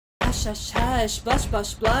Hush, hush, hush, blush,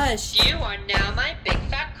 blush, blush. You are now my big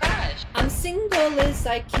fat crush. I'm single as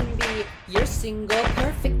I can be. You're single,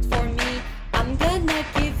 perfect for me. I'm gonna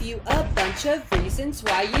give you a bunch of reasons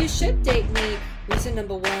why you should date me. Reason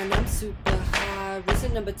number 1, I'm super hot.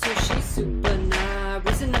 Reason number 2, she's super nah.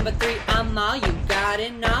 Reason number 3, I'm all you got,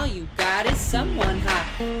 and all you got is someone hot.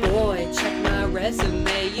 Boy, check my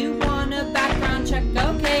resume. You want a background check?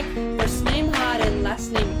 Okay. First name hot and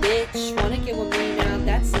last name bitch. Wanna get with me now?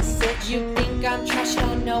 That's a sitch. You think I'm trash?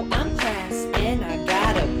 Oh no, I'm class, and I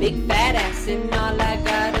got a big fat ass, and all I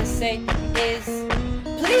gotta say is,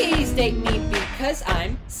 please date me because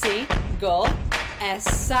I'm single.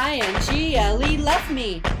 S-I-N-G-L-E, love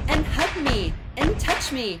me and hug me and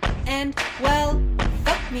touch me and, well,